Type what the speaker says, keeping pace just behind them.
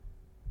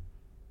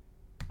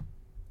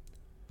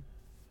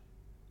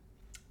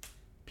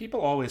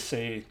People always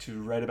say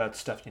to write about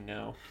stuff you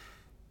know.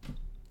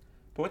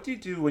 But what do you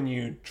do when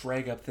you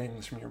drag up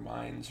things from your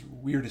mind's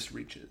weirdest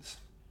reaches?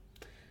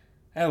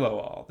 Hello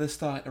all. This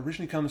thought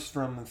originally comes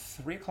from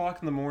 3 o'clock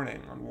in the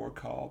morning on ward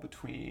call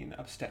between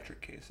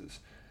obstetric cases.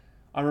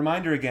 A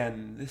reminder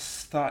again,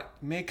 this thought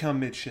may come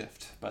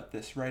mid-shift, but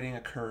this writing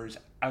occurs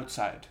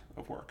outside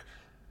of work.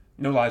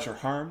 No lives are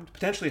harmed,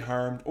 potentially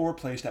harmed, or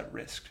placed at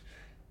risk.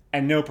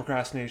 And no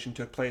procrastination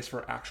took place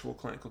for actual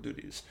clinical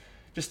duties.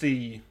 Just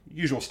the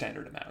usual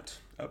standard amount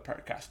of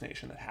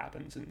procrastination that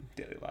happens in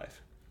daily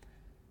life.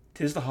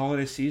 'Tis the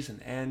holiday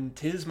season, and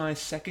 'tis my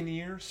second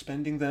year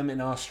spending them in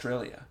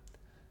Australia.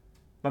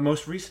 My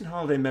most recent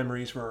holiday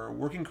memories were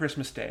working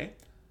Christmas Day,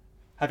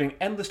 having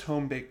endless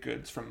home baked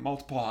goods from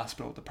multiple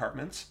hospital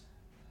departments,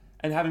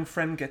 and having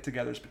friend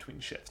get-togethers between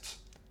shifts.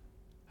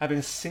 Having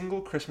a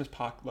single Christmas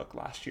potluck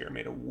last year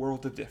made a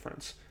world of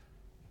difference,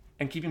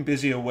 and keeping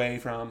busy away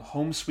from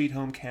home sweet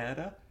home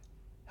Canada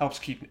helps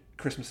keep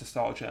Christmas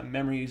nostalgia,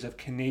 memories of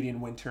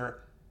Canadian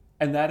winter,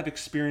 and that of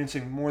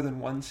experiencing more than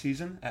one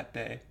season at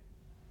bay.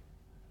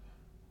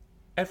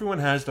 Everyone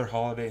has their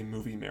holiday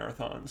movie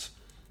marathons.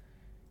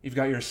 You've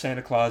got your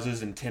Santa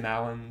Clauses and Tim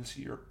Allens,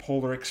 your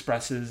Polar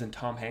Expresses and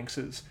Tom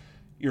Hankses,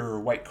 your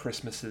White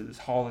Christmases,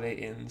 Holiday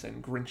Inns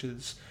and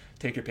Grinches.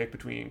 Take your pick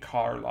between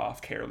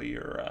Karloff, Cairley,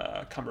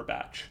 or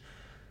Cumberbatch.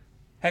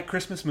 Heck,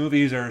 Christmas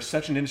movies are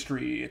such an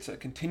industry, it's a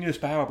continuous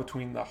battle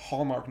between the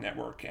Hallmark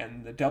Network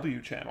and the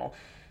W Channel,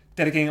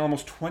 dedicating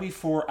almost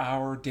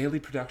 24-hour daily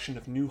production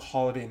of new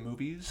holiday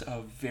movies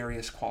of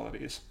various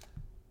qualities.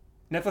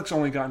 Netflix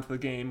only got into the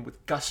game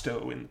with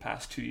gusto in the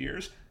past 2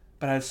 years,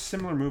 but has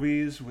similar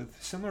movies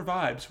with similar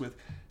vibes, with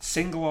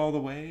Single All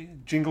the Way,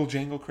 Jingle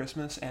Jangle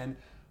Christmas, and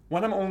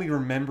one I'm only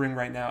remembering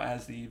right now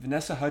as the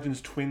Vanessa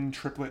Hudgens twin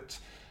triplet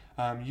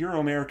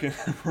Euro-American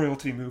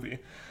royalty movie.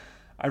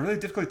 I really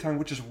difficulty telling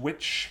which is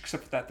which,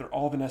 except that they're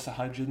all Vanessa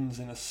Hudgens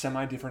in a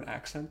semi-different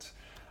accent.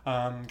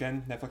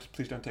 Again, Netflix,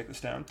 please don't take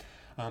this down.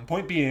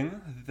 Point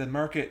being, the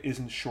market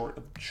isn't short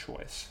of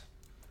choice.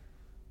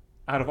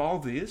 Out of all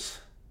of these,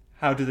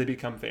 how do they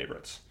become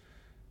favorites?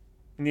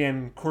 In the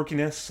end,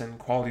 quirkiness and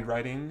quality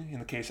writing, in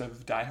the case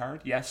of Die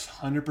Hard, yes,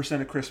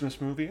 100% a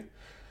Christmas movie.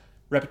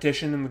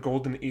 Repetition in the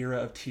golden era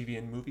of TV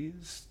and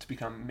movies to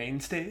become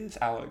mainstays,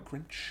 a la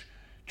Grinch,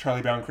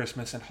 Charlie Brown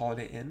Christmas, and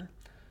Holiday Inn.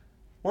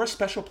 Or a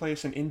special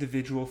place in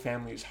individual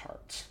families'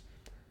 hearts.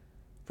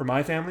 For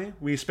my family,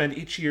 we spend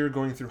each year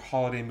going through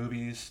holiday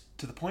movies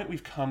to the point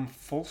we've come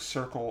full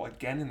circle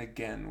again and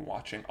again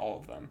watching all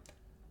of them.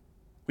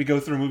 We go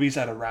through movies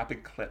at a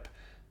rapid clip,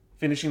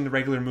 finishing the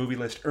regular movie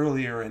list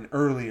earlier and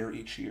earlier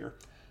each year.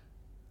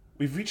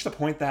 We've reached the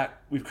point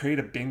that we've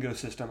created a bingo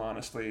system,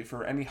 honestly,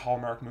 for any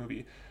Hallmark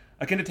movie,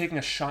 akin to taking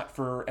a shot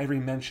for every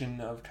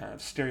mention of kind of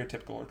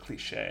stereotypical or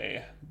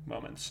cliche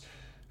moments.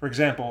 For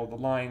example, the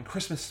line,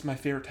 "Christmas is my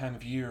favorite time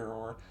of year,"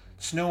 or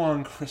 "Snow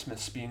on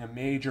Christmas" being a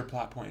major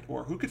plot point,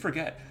 or who could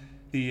forget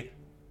the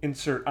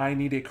insert "I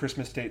need a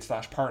Christmas date"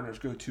 / partners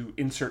go to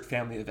insert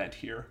family event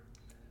here.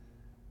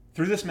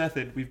 Through this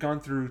method, we've gone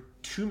through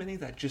too many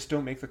that just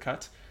don't make the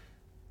cut,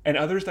 and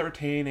others that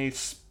retain a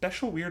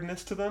special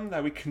weirdness to them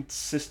that we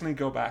consistently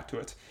go back to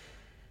it.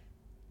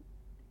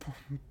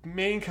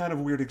 Main kind of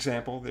weird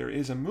example, there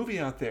is a movie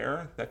out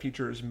there that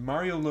features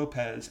Mario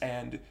Lopez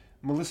and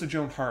Melissa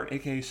Joan Hart,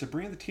 A.K.A.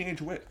 Sabrina the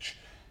Teenage Witch.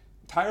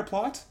 Entire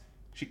plot?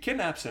 She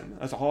kidnaps him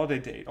as a holiday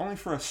date, only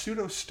for a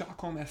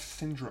pseudo-Stockholm-esque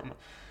syndrome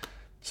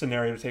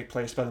scenario to take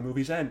place by the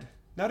movie's end.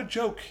 Not a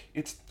joke.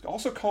 It's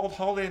also called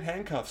Holiday in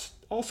Handcuffs.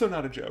 Also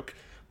not a joke.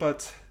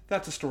 But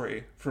that's a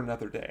story for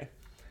another day.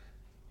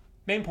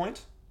 Main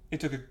point, it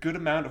took a good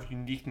amount of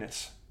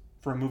uniqueness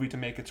for a movie to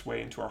make its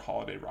way into our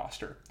holiday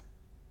roster.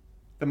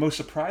 The most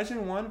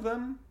surprising one of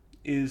them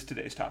is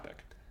today's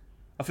topic.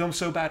 A film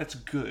so bad it's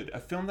good. A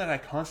film that I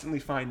constantly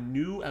find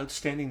new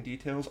outstanding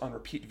details on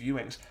repeat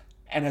viewings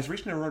and has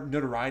reached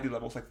notoriety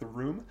levels like The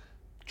Room,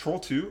 Troll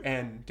 2,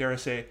 and, dare I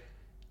say,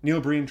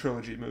 Neil Breen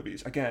trilogy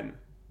movies. Again,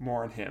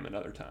 more on him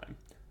another time.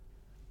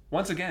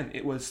 Once again,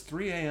 it was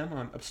 3 a.m.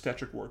 on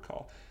obstetric ward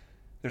call.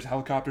 There's a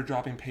helicopter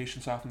dropping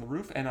patients off on the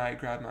roof, and I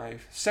grabbed my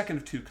second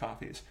of 2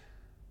 coffees.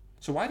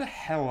 So why the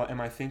hell am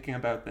I thinking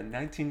about the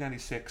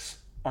 1996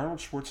 Arnold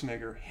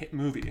Schwarzenegger hit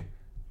movie,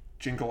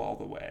 Jingle All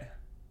the Way?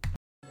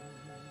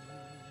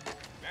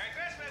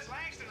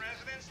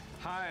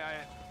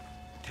 Hi,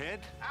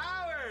 Ted?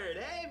 Howard!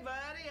 Hey,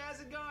 buddy!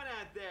 How's it going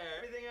out there?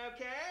 Everything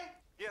okay?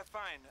 Yeah,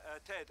 fine.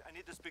 Ted, I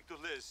need to speak to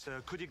Liz.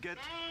 Could you get...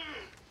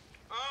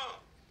 Oh!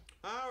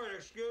 Howard,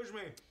 excuse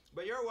me,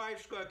 but your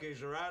wife's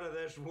cookies are out of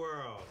this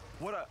world.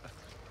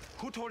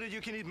 Who told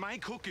you can eat my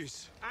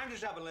cookies? I'm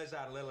just helping Liz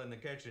out a little in the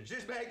kitchen.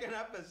 She's making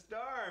up a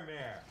storm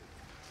here.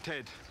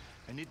 Ted,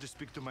 I need to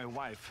speak to my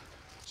wife.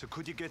 So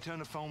could you get her on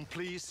the phone,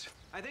 please?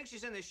 I think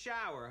she's in the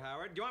shower,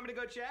 Howard. Do you want me to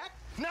go check?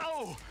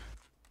 No!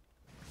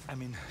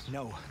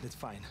 No, that's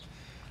fine.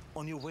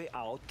 On your way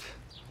out,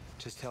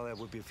 just tell her I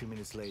will be a few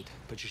minutes late,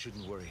 but you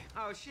shouldn't worry.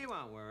 Oh, she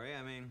won't worry.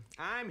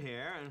 I'm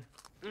here,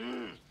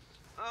 and...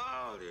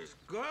 Oh, these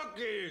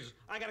cookies!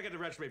 I gotta get the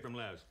recipe from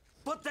Liz.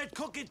 Put that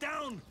cookie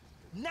down!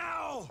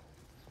 Now!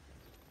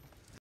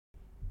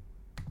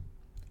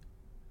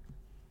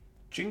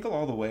 Jingle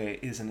All the Way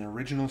is an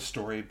original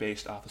story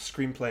based off a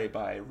screenplay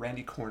by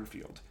Randy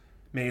Cornfield.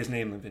 May his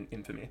name live in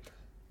infamy.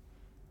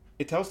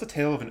 It tells the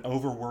tale of an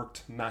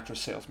overworked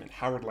mattress salesman,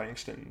 Howard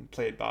Langston,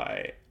 played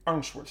by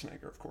Arnold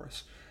Schwarzenegger, of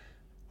course,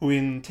 who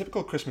in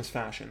typical Christmas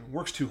fashion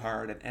works too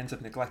hard and ends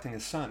up neglecting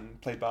his son,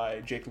 played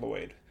by Jake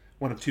Lloyd,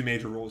 one of two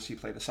major roles he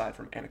played aside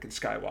from Anakin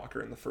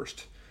Skywalker in the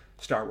first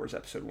Star Wars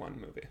Episode 1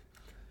 movie.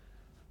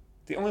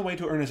 The only way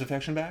to earn his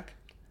affection back?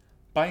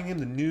 Buying him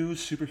the new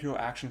superhero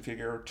action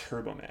figure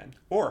Turbo Man,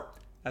 or,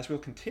 as we'll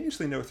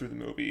continuously know through the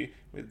movie,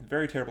 with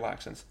very terrible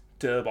accents,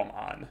 Turbo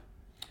Man.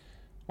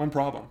 One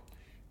problem.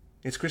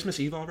 It's Christmas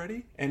Eve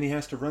already, and he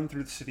has to run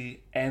through the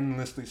city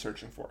endlessly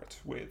searching for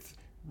it, with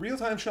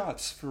real-time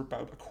shots for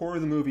about a quarter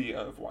of the movie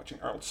of watching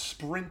Arnold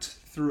sprint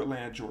through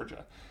Atlanta,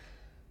 Georgia.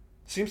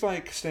 Seems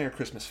like standard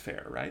Christmas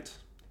fare, right?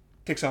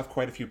 Ticks off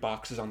quite a few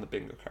boxes on the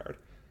bingo card.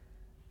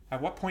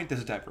 At what point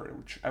does it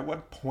diverge? At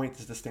what point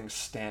does this thing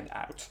stand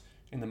out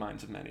in the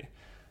minds of many?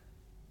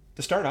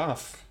 To start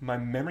off, my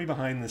memory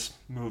behind this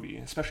movie,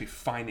 especially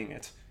finding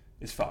it,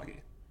 is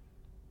foggy.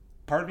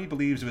 Part of me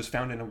believes it was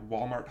found in a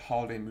Walmart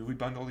holiday movie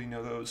bundle, you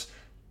know, those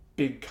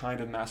big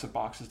kind of massive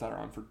boxes that are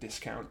on for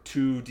discount,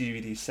 2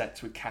 DVD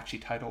sets with catchy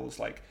titles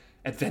like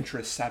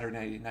Adventurous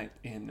Saturday Night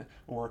In,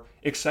 or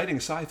Exciting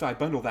Sci-Fi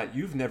Bundle That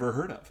You've Never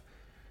Heard Of.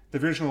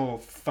 The original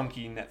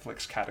funky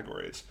Netflix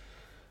categories.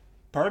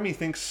 Part of me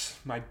thinks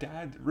my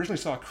dad originally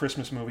saw a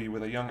Christmas movie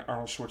with a young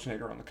Arnold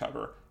Schwarzenegger on the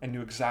cover and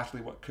knew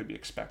exactly what could be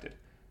expected.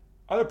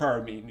 Other part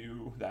of me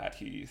knew that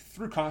he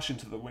threw caution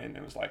to the wind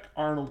and was like,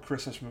 Arnold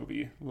Christmas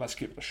movie, let's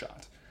give it a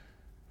shot.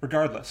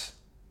 Regardless,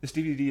 this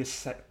DVD is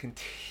set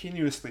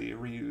continuously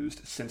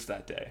reused since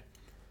that day.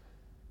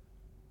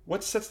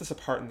 What sets this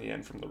apart in the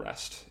end from the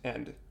rest?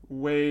 And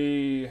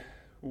way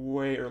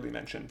early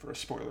mention for a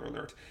spoiler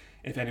alert,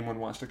 if anyone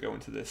wants to go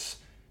into this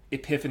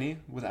epiphany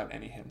without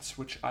any hints,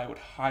 which I would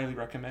highly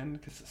recommend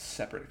because it's a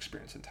separate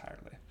experience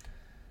entirely.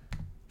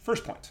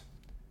 First point.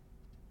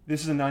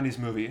 This is a 90s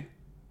movie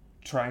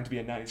trying to be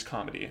a 90s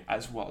comedy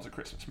as well as a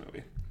Christmas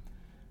movie.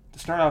 To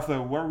start off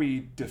though, what are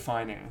we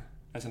defining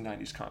as a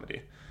 90s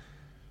comedy?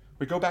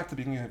 We go back to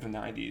the beginning of the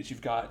 90s, you've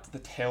got the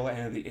tail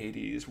end of the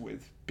 80s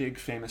with big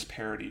famous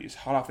parodies,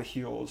 hot off the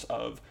heels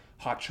of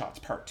Hot Shots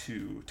Part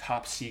 2,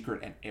 Top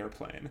Secret, and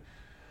Airplane.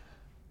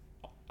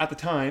 At the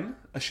time,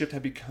 a shift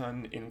had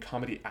begun in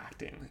comedy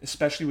acting,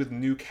 especially with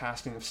new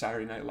casting of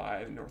Saturday Night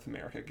Live in North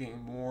America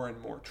gaining more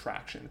and more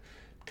traction.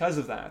 Because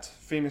of that,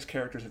 famous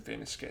characters and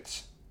famous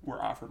skits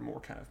were offered more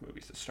kind of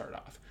movies to start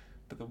off.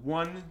 But the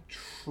one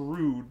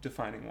true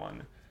defining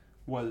one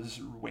was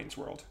Wayne's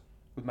World,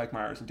 with Mike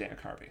Myers and Dana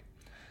Carvey.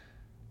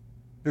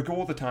 The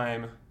goal at the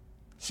time,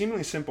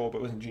 seemingly simple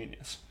but was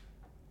ingenious.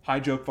 High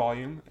joke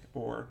volume,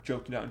 or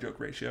joke to down joke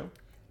ratio,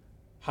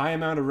 high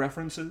amount of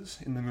references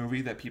in the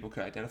movie that people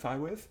could identify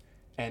with,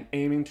 and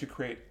aiming to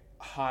create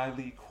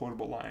highly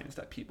quotable lines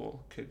that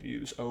people could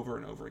use over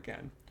and over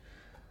again.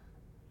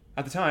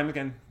 At the time,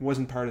 again,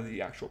 wasn't part of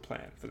the actual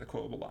plan for the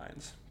quotable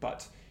lines,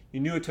 but you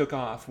knew it took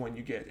off when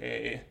you get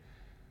a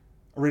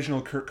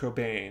original Kurt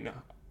Cobain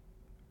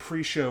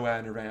pre-show at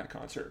a Nirvana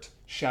concert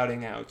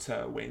shouting out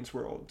Wayne's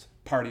World,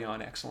 Party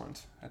On,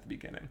 Excellent at the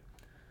beginning.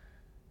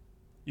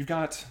 You've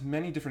got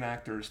many different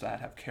actors that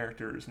have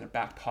characters in their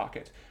back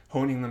pocket,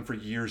 honing them for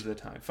years at a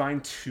time,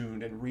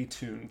 fine-tuned and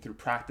retuned through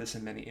practice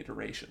and many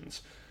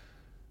iterations.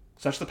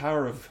 Such the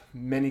power of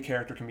many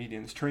character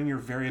comedians, turning your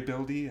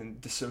variability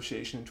and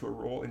dissociation into a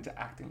role into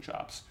acting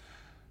chops.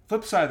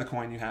 Flip side of the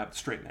coin, you have the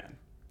straight man.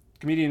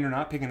 Comedian or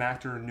not, pick an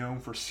actor known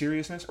for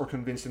seriousness or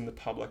convincing the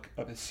public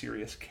of his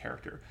serious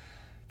character.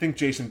 Think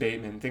Jason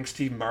Bateman, think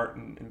Steve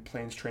Martin in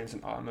Planes, Trains,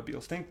 and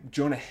Automobiles, think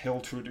Jonah Hill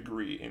to a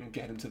degree in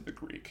Get Into the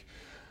Greek.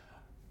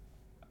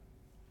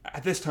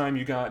 At this time,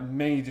 you got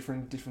many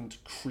different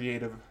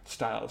creative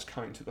styles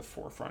coming to the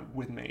forefront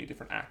with many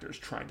different actors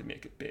trying to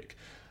make it big.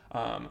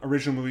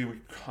 Original movie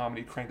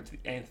comedy cranked up to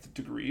the nth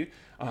degree,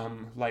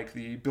 like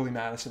the Billy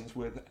Madisons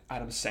with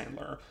Adam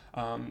Sandler,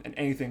 and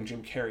anything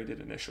Jim Carrey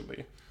did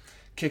initially.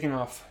 Kicking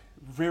off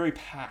very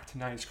packed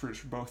 90s careers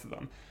for both of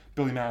them.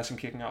 Billy Madison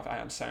kicking off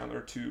Adam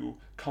Sandler to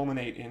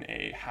culminate in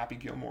a Happy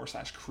Gilmore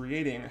 /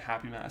 creating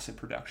Happy Madison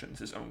Productions,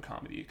 his own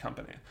comedy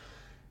company.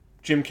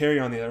 Jim Carrey,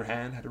 on the other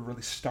hand, had a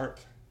really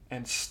start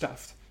and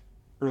stuffed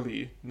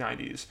early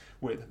 90s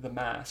with The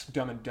Mask,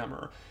 Dumb and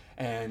Dumber,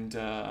 and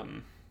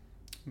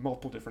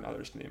multiple different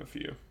others, to name a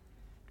few.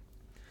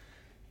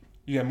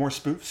 You have more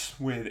spoofs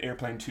with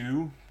Airplane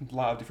 2, a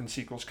lot of different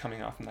sequels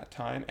coming out from that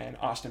time, and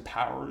Austin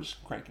Powers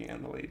cranking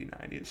in the late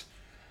 90s.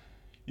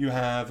 You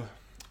have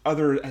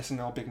other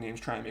SNL big names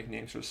trying to make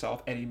names for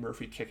themselves. Eddie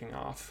Murphy kicking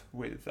off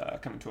with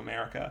Coming to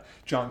America.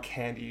 John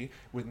Candy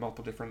with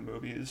multiple different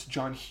movies.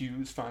 John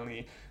Hughes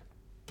finally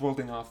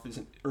building off his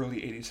early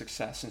 80s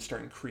success and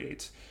starting to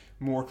create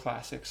more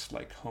classics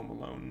like Home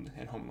Alone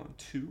and Home Alone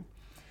 2.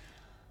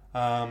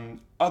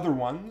 Other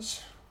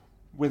ones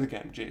with,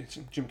 again,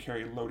 Jim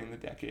Carrey loading the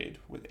decade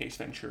with Ace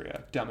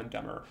Ventura, Dumb and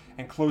Dumber,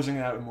 and closing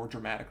it out in more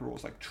dramatic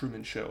roles like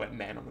Truman Show and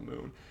Man on the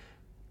Moon.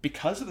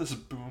 Because of this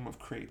boom of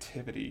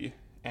creativity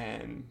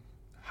and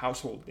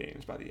household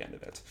names by the end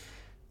of it.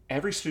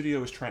 Every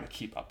studio is trying to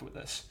keep up with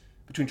this,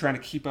 between trying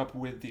to keep up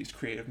with these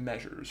creative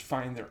measures,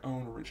 finding their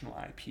own original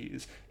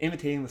IPs,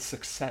 imitating the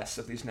success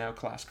of these now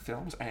classic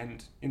films,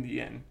 and, in the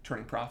end,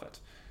 turning profit.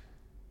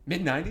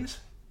 Mid-90s,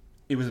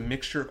 it was a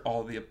mixture of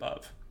all of the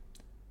above.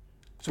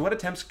 So what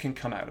attempts can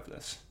come out of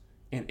this?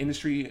 An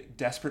industry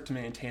desperate to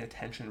maintain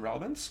attention and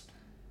relevance?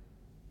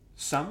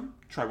 Some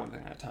try one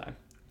thing at a time.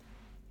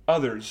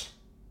 Others,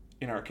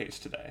 in our case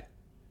today,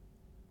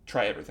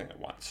 try everything at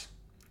once.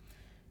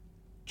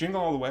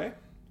 Jingle All the Way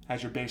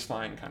has your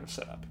baseline kind of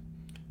set up.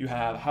 You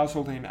have a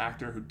household name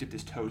actor who dipped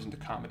his toes into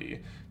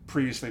comedy,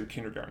 previously with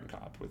Kindergarten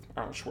Cop with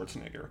Arnold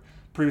Schwarzenegger,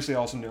 previously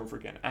also known for,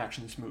 again,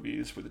 actions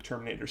movies with the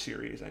Terminator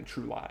series and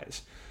True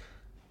Lies.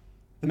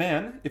 The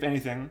man, if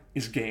anything,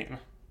 is game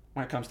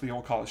when it comes to the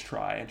old college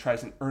try and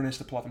tries an earnest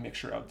to pull off a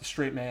mixture of the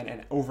straight man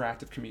and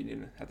overactive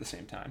comedian at the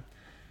same time.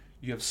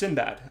 You have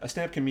Sinbad, a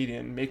stand-up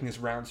comedian making his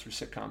rounds through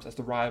sitcoms as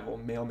the rival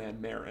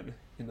mailman Marin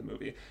in the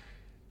movie,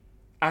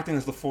 acting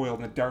as the foil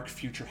in the dark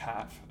future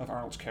half of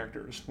Arnold's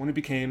characters when he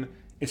became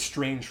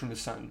estranged from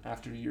his son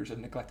after years of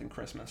neglecting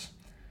Christmas.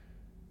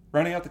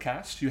 Rounding out the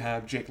cast, you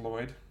have Jake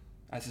Lloyd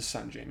as his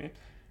son Jamie,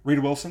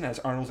 Rita Wilson as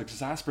Arnold's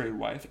exasperated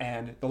wife,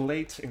 and the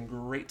late and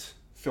great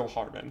Phil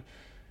Hartman,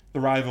 the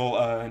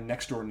rival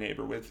next-door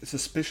neighbor with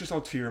suspicious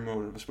ulterior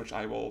motives, which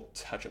I will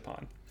touch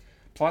upon.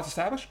 Plots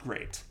established?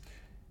 Great.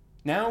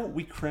 Now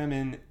we cram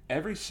in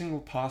every single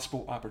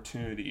possible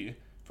opportunity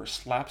for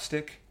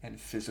slapstick and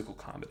physical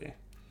comedy.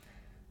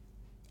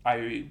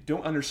 I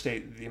don't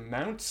understate the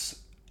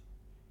amounts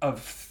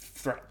of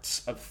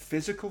threats of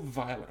physical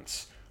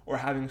violence or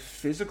having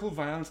physical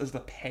violence as the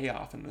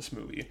payoff in this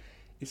movie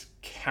is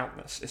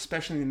countless,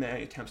 especially in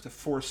many attempts to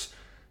force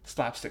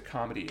slapstick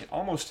comedy. And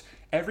almost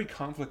every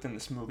conflict in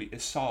this movie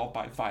is solved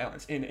by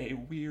violence in a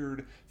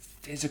weird,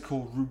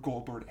 physical Rube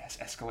Goldberg-esque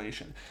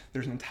escalation.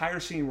 There's an entire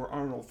scene where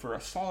Arnold, for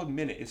a solid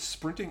minute, is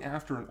sprinting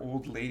after an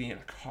old lady in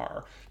a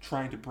car,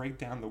 trying to break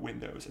down the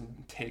windows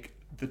and take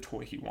the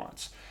toy he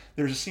wants.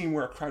 There's a scene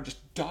where a crowd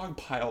just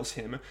dogpiles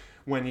him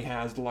when he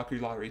has the lucky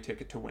lottery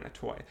ticket to win a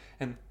toy.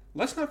 And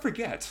let's not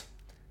forget,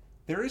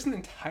 there is an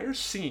entire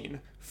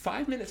scene,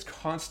 5 minutes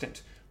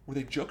constant, where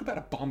they joke about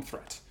a bomb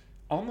threat,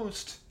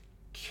 almost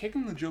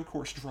kicking the joke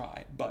horse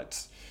dry,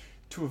 but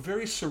to a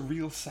very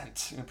surreal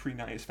sense in a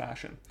pre-90s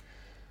fashion.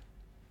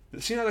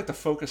 The scene I'd like to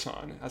focus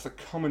on as a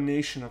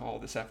culmination of all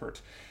this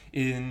effort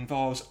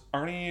involves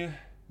Arnie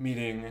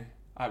meeting,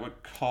 I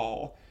would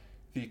call,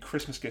 the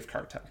Christmas gift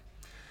cartel.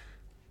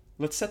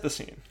 Let's set the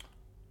scene.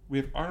 We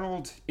have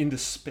Arnold in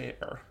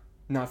despair,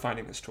 not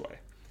finding his toy.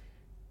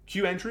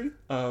 Cue entry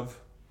of,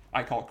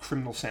 I call,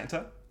 Criminal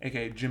Santa,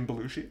 A.K.A. Jim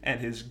Belushi,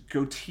 and his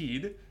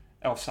goateed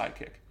elf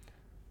sidekick.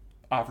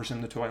 Offers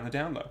him the toy on the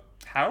down low.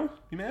 How,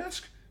 you may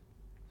ask?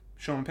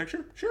 Show him a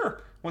picture?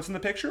 Sure. What's in the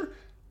picture?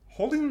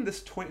 Holding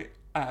this toy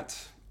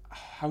at,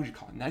 how would you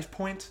call it, knife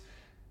point,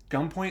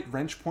 gun point,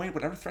 wrench point,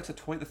 whatever threat's a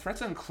toy. The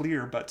threat's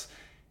unclear, but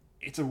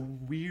it's a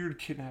weird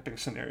kidnapping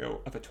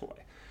scenario of a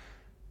toy.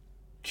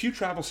 Cue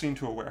travel scene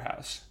to a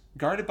warehouse,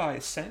 guarded by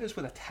Santas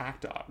with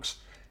attack dogs,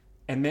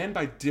 and manned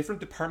by different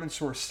department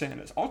store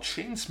Santas, all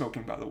chain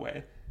smoking, by the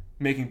way,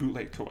 making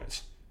bootleg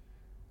toys.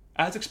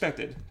 As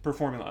expected, per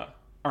formula,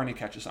 Arnie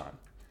catches on.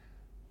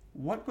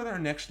 What would our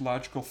next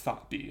logical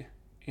thought be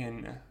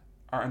in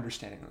our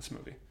understanding of this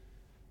movie?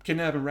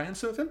 Kidnap and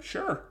ransom him?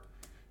 Sure.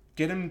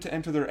 Get him to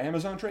enter their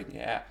Amazon trade?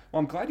 Yeah. Well,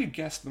 I'm glad you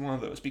guessed one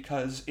of those,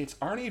 because it's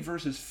Arnie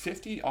versus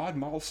 50-odd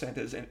model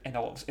Santas and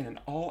elves in an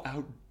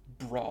all-out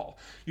brawl.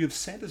 You have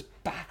Santa's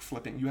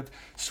backflipping. You have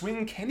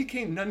swinging candy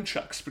cane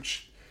nunchucks,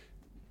 which,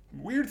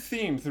 weird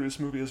theme through this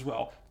movie as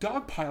well.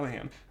 Dogpiling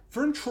him.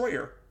 Vern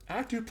Troyer,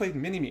 actor who played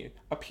Mini-Me,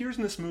 appears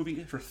in this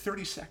movie for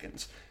 30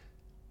 seconds,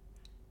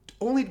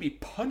 only to be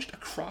punched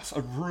across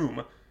a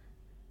room.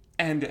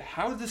 And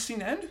how did this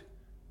scene end?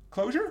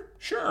 Closure?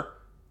 Sure.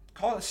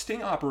 Call it a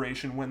sting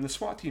operation when the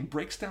SWAT team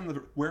breaks down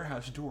the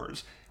warehouse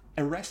doors,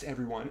 arrests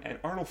everyone, and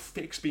Arnold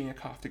fakes being a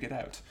cop to get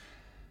out.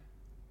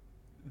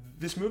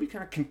 This movie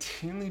kind of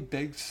continually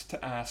begs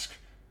to ask,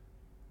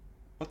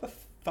 what the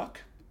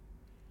fuck?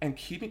 And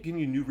keep giving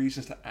you new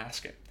reasons to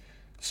ask it.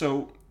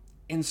 So,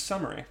 in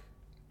summary,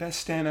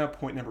 best standout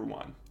point number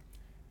 1.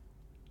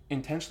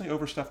 Intentionally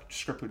overstuffed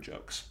script with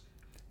jokes.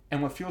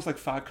 And what feels like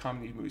 5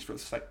 comedy movies for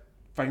this, like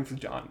fighting for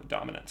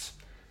dominance.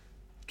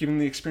 Giving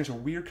the experience a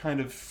weird kind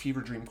of fever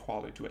dream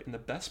quality to it in the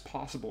best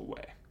possible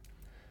way.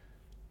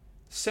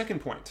 Second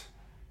point,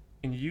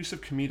 in use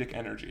of comedic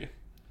energy.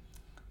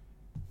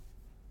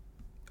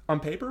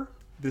 On paper,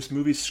 this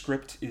movie's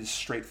script is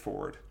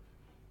straightforward.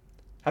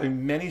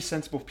 Having many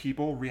sensible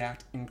people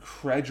react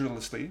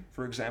incredulously,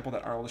 for example,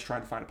 that Arnold is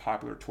trying to find a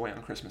popular toy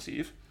on Christmas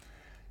Eve.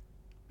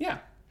 Yeah,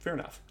 fair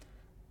enough.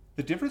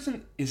 The difference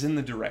is in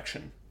the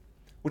direction,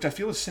 which I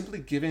feel is simply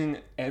giving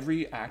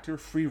every actor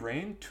free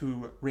rein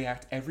to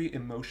react every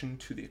emotion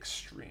to the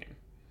extreme.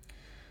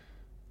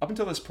 Up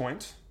until this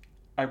point,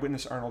 I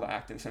witnessed Arnold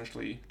act in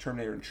essentially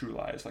Terminator and True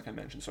Lies, like I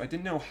mentioned, so I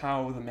didn't know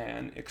how the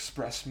man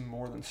expressed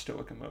more than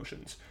stoic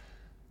emotions.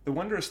 The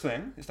wondrous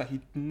thing is that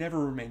he never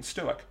remained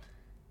stoic.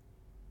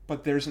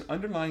 but there's an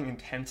underlying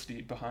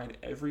intensity behind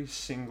every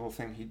single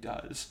thing he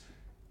does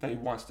that he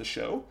wants to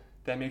show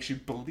that makes you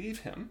believe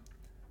him,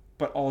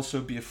 but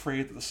also be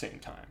afraid at the same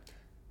time.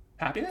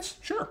 Happiness?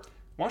 Sure.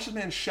 Watch this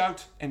man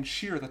shout and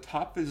cheer at the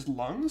top of his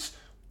lungs,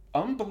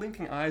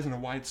 unblinking eyes and a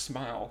wide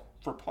smile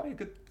for probably a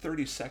good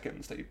 30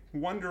 seconds that you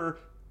wonder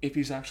if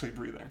he's actually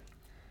breathing.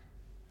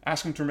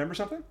 Ask him to remember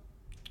something?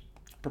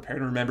 Prepare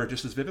to remember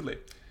just as vividly.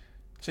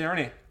 Say,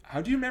 Arnie,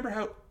 how do you remember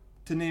how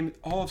to name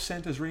all of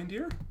Santa's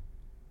reindeer?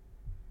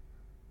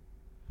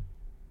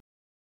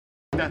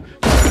 Help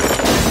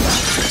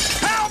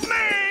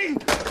me! You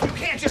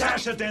can't just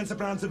Dasher, Dancer,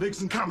 Prancer,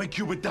 Vixen, Comic,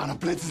 Cupid, Donner,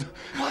 Blitzen.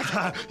 What?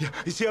 Yeah,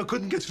 you see, I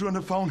couldn't get through on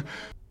the phone.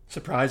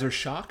 Surprise or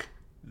shock?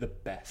 The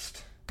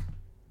best.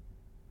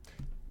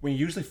 When you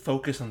usually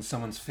focus on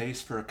someone's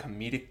face for a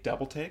comedic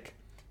double take,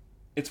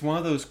 it's one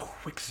of those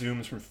quick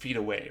zooms from feet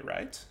away,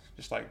 right?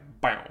 Just like,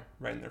 bam,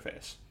 right in their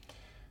face.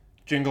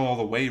 Jingle All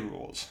the Way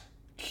rules.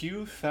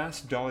 Cue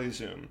fast dolly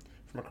zoom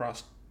from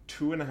across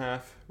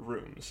 2.5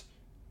 rooms.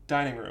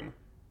 Dining room,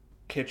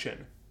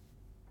 kitchen,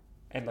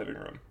 and living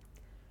room.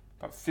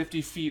 About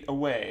 50 feet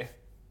away,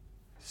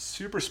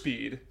 super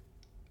speed,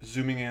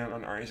 zooming in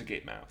on Arnie's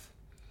gate mouth.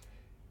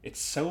 It's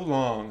so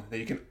long that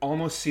you can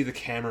almost see the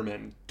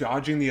cameraman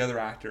dodging the other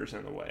actors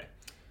in the way.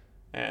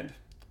 And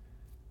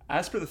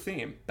as per the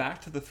theme,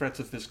 back to the threats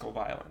of physical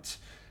violence.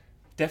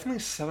 Definitely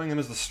selling him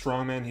as the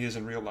strongman he is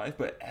in real life,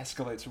 but it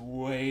escalates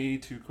way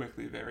too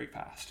quickly very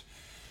fast.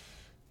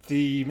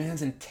 The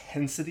man's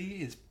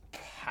intensity is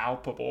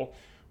palpable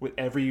with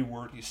every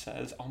word he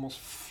says, almost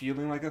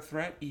feeling like a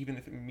threat, even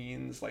if it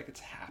means like it's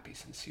happy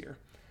sincere.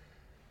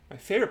 My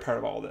favorite part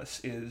of all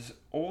this is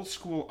old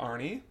school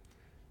Arnie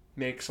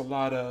makes a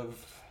lot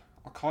of,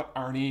 I'll call it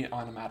Arnie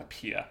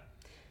onomatopoeia.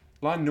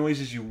 A lot of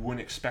noises you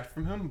wouldn't expect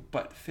from him,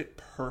 but fit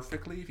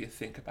perfectly if you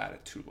think about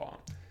it too long.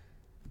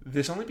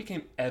 This only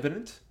became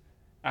evident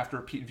after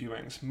repeat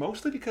viewings,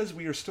 mostly because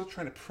we are still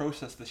trying to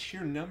process the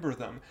sheer number of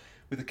them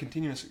with the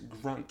continuous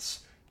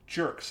grunts,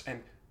 jerks,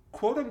 and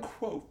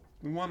quote-unquote,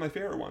 one of my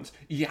favorite ones,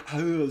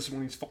 yahs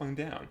when he's falling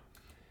down.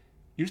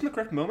 Using the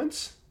correct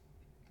moments,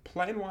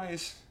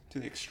 plan-wise to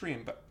the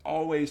extreme, but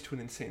always to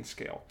an insane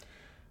scale.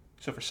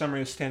 So for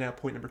summary of standout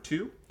point number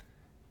 2,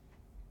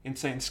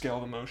 insane scale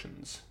of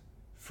emotions,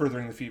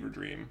 furthering the fever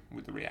dream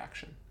with the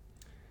reaction.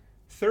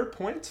 Third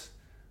point,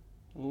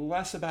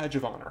 less a badge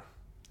of honor.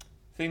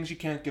 Things you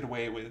can't get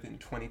away with in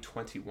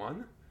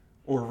 2021,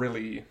 or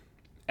really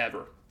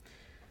ever.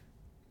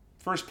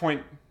 First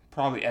point,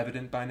 probably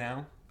evident by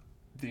now,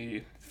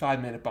 the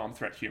 5-minute bomb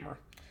threat humor.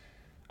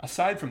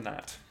 Aside from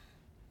that,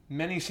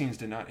 many scenes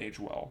did not age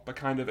well, but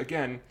kind of,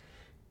 again,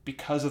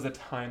 because of the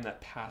time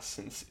that passed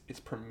since its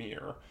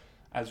premiere,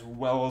 as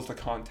well as the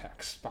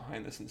context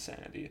behind this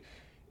insanity,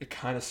 it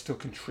kind of still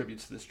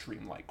contributes to this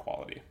dreamlike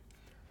quality.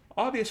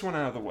 Obvious one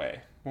out of the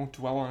way, won't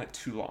dwell on it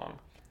too long.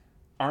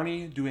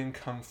 Arnie doing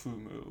kung fu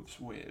moves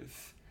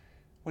with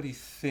what he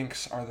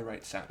thinks are the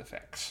right sound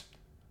effects.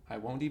 I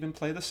won't even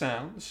play the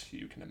sounds,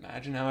 you can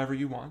imagine however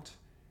you want.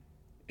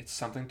 It's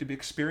something to be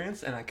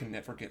experienced, and I can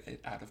never get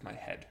it out of my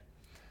head.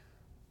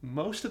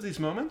 Most of these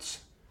moments,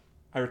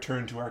 I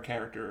return to our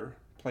character,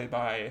 played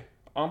by,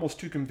 almost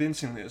too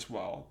convincingly as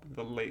well,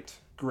 the late,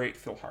 great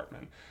Phil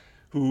Hartman,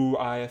 who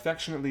I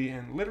affectionately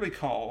and literally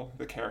call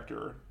the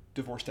character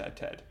Divorced Dad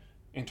Ted,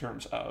 in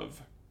terms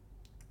of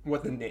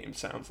what the name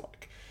sounds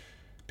like.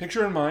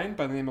 Picture in mind,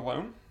 by the name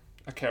alone,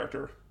 a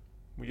character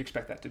we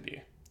expect that to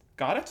be.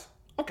 Got it?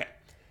 Okay.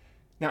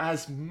 Now,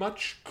 as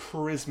much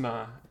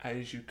charisma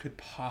as you could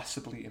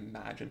possibly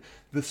imagine,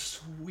 the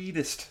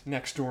sweetest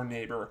next-door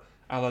neighbor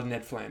a la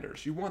Ned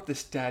Flanders. You want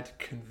this dad to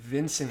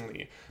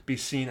convincingly be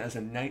seen as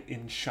a knight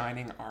in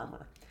shining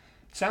armor.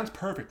 Sounds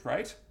perfect,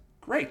 right?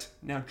 Great.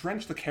 Now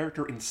drench the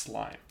character in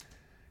slime.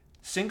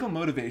 Single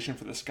motivation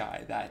for this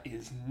guy that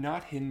is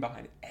not hidden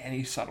behind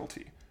any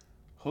subtlety.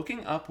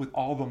 Hooking up with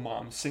all the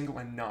moms, single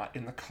and not,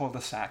 in the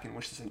cul-de-sac in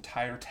which this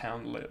entire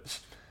town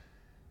lives.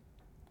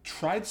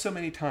 Tried so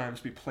many times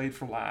to be played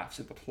for laughs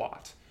at the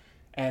plot,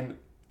 and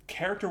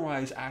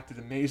character-wise acted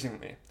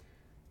amazingly,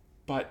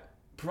 but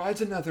provides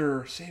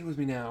another, say it with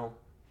me now,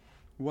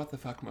 what the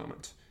fuck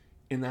moment,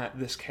 in that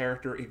this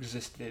character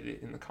existed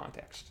in the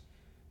context.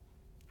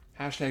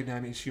 Hashtag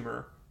 90s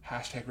humor,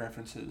 hashtag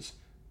references,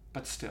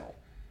 but still.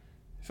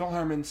 Phil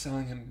Hartman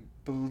selling him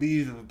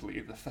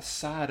believably the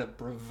facade of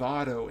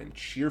bravado and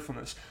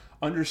cheerfulness,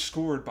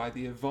 underscored by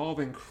the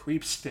evolving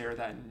creep stare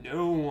that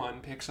no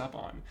one picks up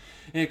on,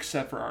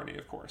 except for Arnie,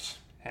 of course.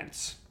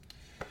 Hence,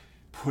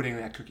 putting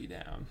that cookie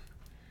down.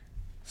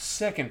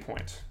 Second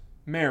point,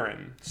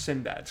 Marin,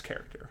 Sinbad's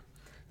character.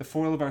 The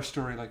foil of our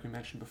story, like we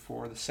mentioned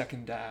before, the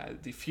second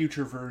dad, the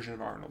future version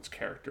of Arnold's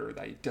character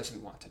that he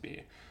doesn't want to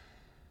be.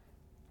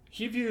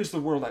 He views the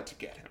world out to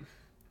get him.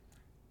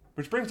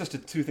 Which brings us to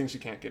two things you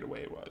can't get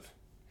away with.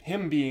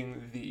 Him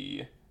being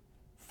the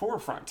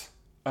forefront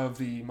of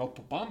the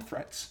multiple bomb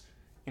threats,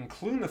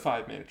 including the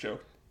 5-minute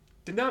joke.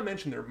 Did not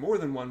mention there are more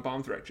than one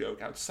bomb threat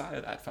joke outside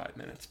of that 5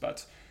 minutes,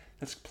 but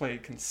that's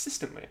played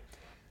consistently.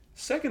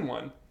 Second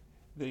one,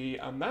 The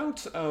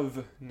amount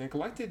of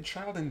neglected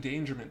child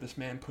endangerment this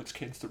man puts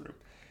kids through.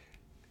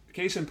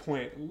 Case in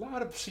point, a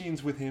lot of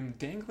scenes with him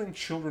dangling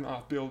children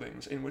off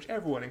buildings in which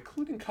everyone,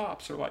 including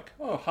cops, are like,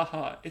 oh,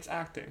 haha, it's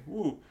acting,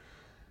 woo.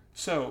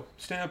 So,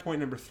 stand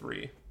point number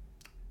 3.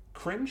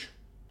 Cringe,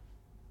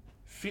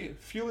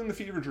 fueling the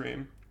fever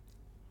dream,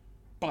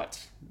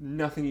 but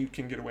nothing you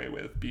can get away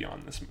with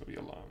beyond this movie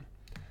alone.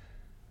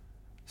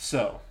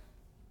 So,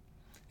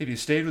 if you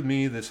stayed with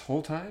me this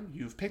whole time,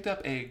 you've picked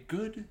up a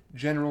good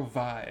general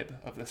vibe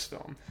of this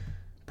film.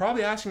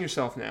 Probably asking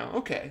yourself now,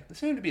 okay,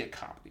 this aimed to be a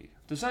comedy,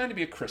 designed to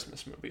be a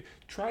Christmas movie,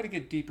 try to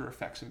get deeper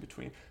effects in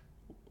between.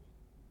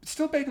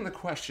 Still begging the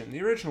question,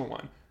 the original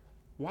one,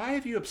 why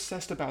have you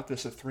obsessed about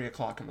this at 3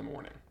 o'clock in the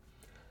morning?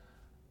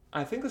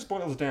 I think this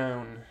boils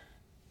down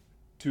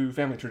to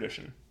family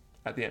tradition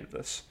at the end of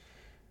this.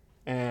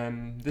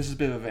 And this is a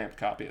bit of a vamped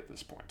copy at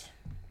this point,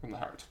 from the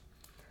heart.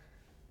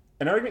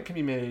 An argument can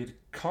be made,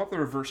 call it the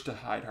reverse to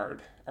Die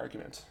Hard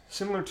argument,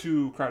 similar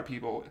to a crowd of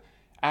people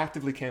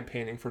actively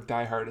campaigning for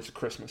Die Hard as a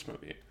Christmas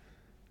movie.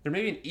 There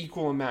may be an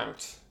equal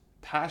amount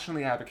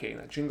passionately advocating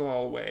that Jingle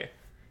All the Way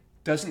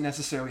doesn't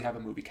necessarily have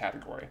a movie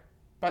category,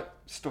 but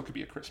still could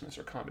be a Christmas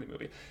or comedy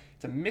movie.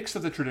 It's a mix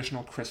of the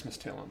traditional Christmas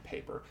tale on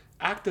paper,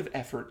 active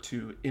effort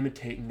to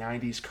imitate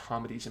 90s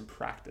comedies in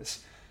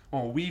practice,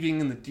 while weaving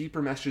in the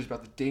deeper messages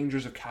about the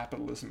dangers of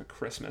capitalism at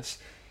Christmas,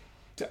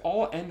 to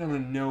all end on a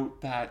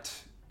note that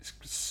is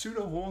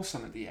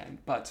pseudo-wholesome at the end,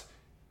 but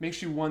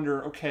makes you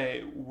wonder,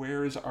 okay,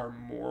 where is our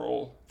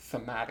moral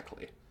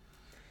thematically?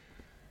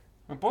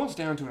 When it boils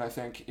down to it, I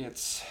think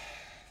it's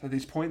that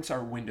these points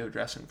are window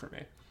dressing for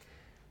me.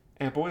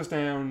 And it boils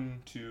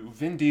down to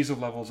Vin Diesel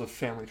levels of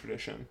family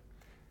tradition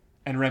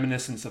and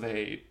reminiscence of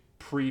a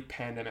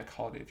pre-pandemic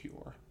holiday of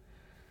yore.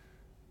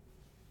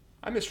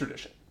 I miss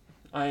tradition.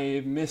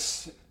 I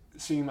miss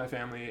seeing my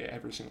family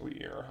every single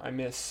year. I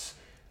miss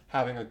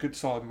having a good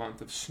solid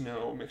month of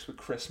snow mixed with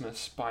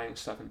Christmas, buying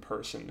stuff in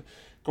person,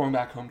 going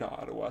back home to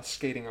Ottawa,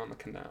 skating on the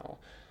canal.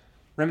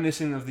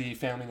 Reminiscing of the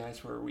family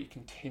nights where we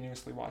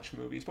continuously watch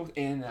movies, both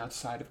in and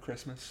outside of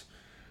Christmas.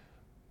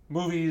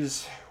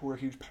 Movies were a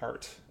huge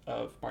part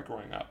of my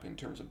growing up in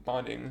terms of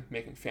bonding,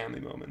 making family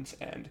moments,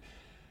 and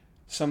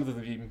some of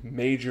the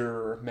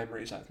major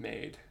memories I've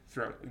made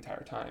throughout the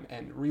entire time,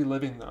 and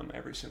reliving them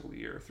every single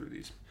year through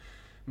these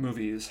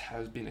movies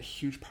has been a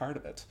huge part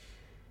of it.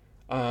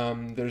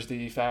 There's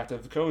the fact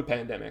of the COVID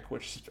pandemic,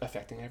 which is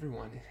affecting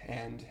everyone,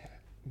 and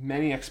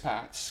many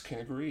expats can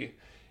agree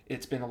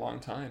it's been a long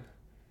time.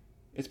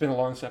 It's been a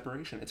long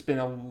separation. It's been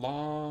a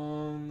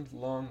long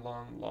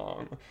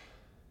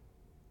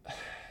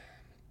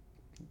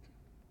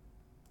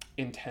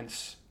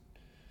intense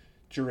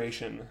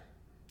duration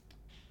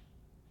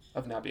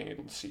of not being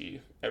able to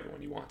see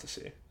everyone you want to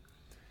see.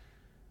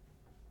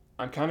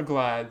 I'm kind of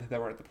glad that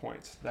we're at the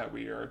point that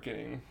we are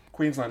getting,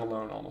 Queensland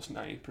alone, almost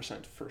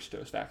 90% first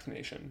dose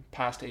vaccination,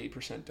 past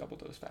 80% double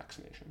dose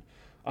vaccination.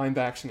 I'm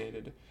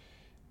vaccinated.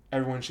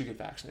 Everyone should get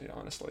vaccinated,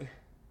 honestly.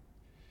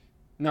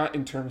 Not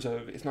in terms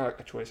of, it's not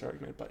a choice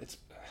argument, but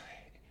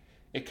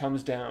it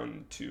comes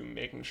down to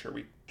making sure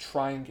we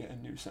try and get a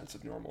new sense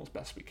of normal as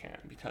best we can,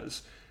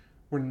 because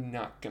we're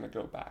not going to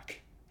go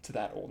back to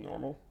that old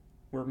normal.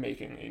 We're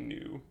making a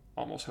new,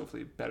 almost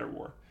hopefully better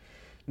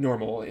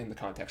normal in the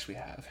context we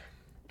have.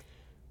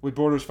 With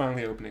borders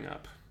finally opening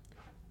up,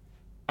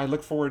 I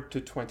look forward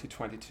to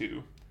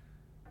 2022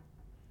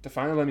 to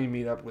finally let me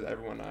meet up with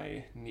everyone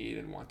I need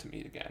and want to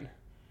meet again.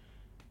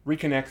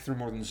 Reconnect through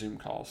more than Zoom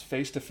calls,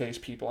 face-to-face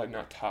people I've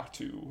not talked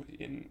to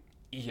in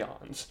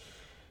eons.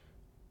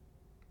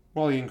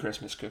 While eating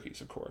Christmas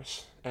cookies, of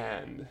course.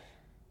 And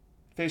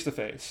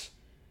face-to-face,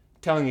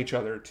 telling each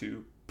other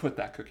to put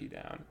that cookie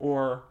down.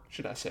 Or,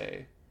 should I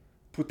say,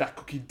 put that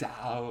cookie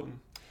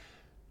down.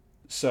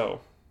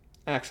 So,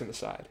 accent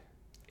aside.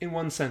 In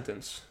one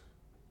sentence,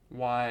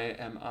 why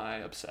am I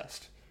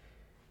obsessed?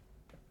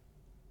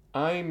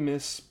 I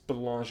miss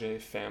Belanger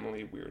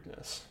family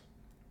weirdness.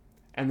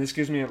 And this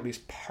gives me at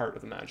least part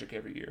of the magic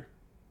every year.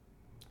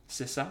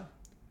 C'est ça.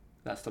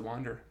 That's the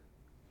wonder.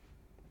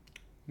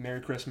 Merry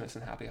Christmas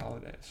and Happy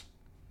Holidays.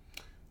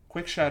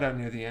 Quick shout out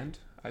near the end.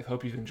 I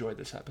hope you've enjoyed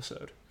this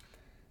episode.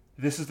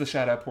 This is the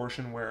shout out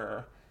portion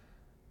where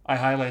I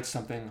highlight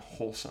something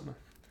wholesome,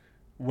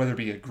 whether it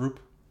be a group,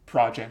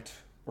 project,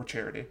 or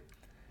charity.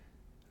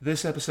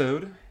 This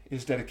episode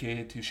is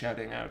dedicated to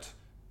shouting out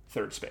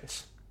Third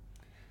Space.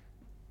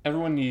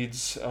 Everyone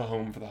needs a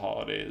home for the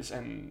holidays,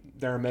 and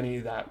there are many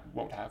that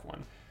won't have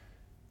one.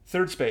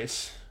 Third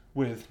Space,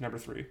 with number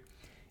 3,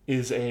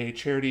 is a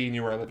charity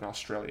near where I live in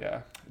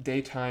Australia,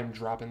 daytime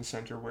drop-in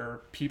center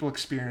where people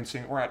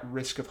experiencing or at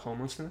risk of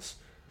homelessness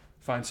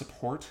find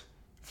support,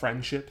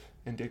 friendship,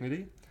 and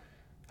dignity,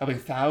 helping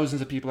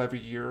thousands of people every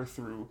year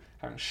through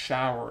having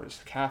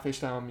showers,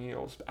 cafe-style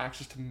meals,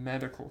 access to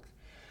medical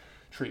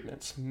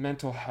treatments,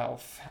 mental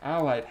health,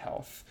 allied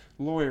health,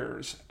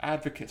 lawyers,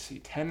 advocacy,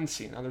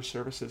 tenancy, and other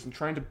services, and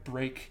trying to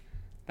break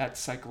that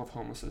cycle of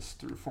homelessness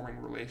through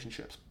forming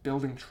relationships,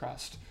 building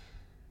trust,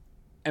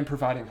 and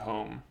providing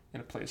home in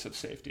a place of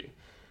safety.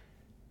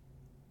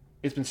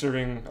 It's been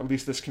serving at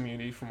least this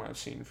community from what I've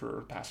seen for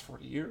the past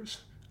 40 years.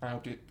 I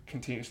hope it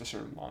continues to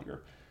serve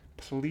longer.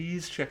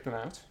 Please check them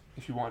out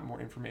if you want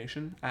more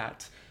information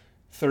at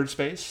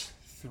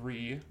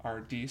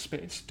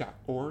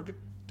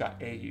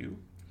thirdspace3rdspace.org.au.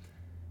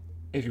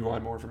 If you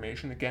want more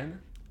information,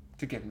 again,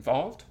 to get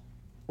involved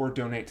or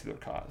donate to their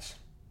cause.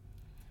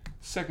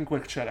 Second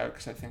quick shout out,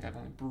 because I think I've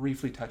only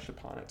briefly touched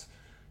upon it.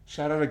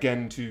 Shout out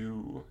again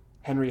to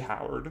Henry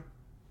Howard,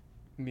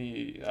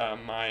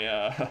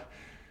 my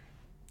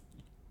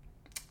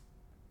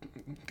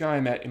guy I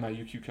met in my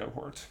UQ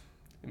cohort,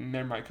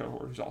 my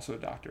cohort, who's also a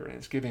doctor, and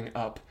is giving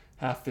up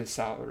half his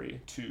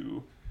salary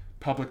to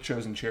public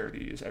chosen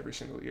charities every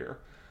single year.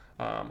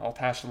 I'll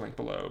attach the link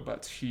below,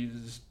 but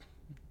he's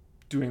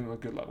doing a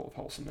good level of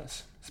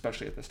wholesomeness,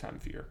 especially at this time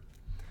of year.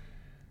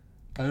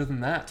 Other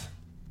than that,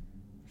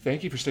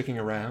 thank you for sticking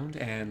around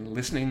and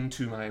listening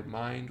to my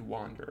mind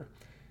wander.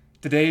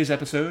 Today's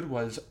episode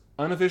was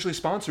unofficially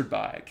sponsored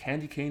by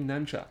Candy Cane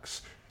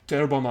Nunchucks,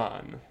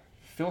 Terboman,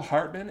 Phil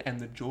Hartman, and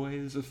the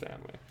Joys of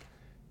Family.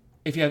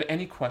 If you have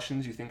any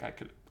questions you think I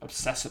could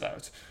obsess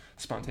about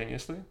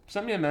spontaneously,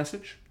 send me a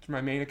message through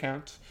my main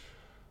account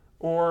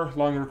or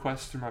long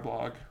requests through my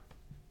blog,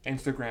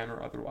 Instagram,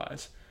 or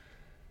otherwise.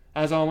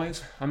 As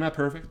always, I'm not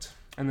perfect,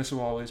 and this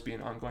will always be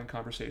an ongoing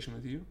conversation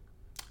with you.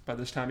 By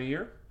this time of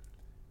year,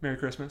 Merry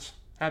Christmas,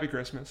 Happy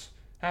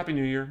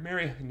New Year,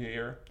 Merry New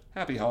Year,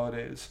 Happy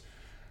Holidays,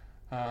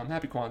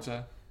 Happy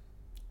Kwanzaa,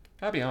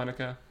 Happy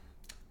Hanukkah.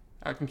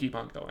 I can keep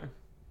on going.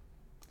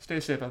 Stay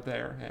safe out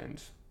there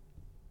and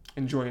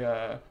enjoy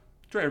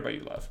everybody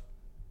you love.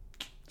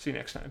 See you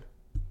next time.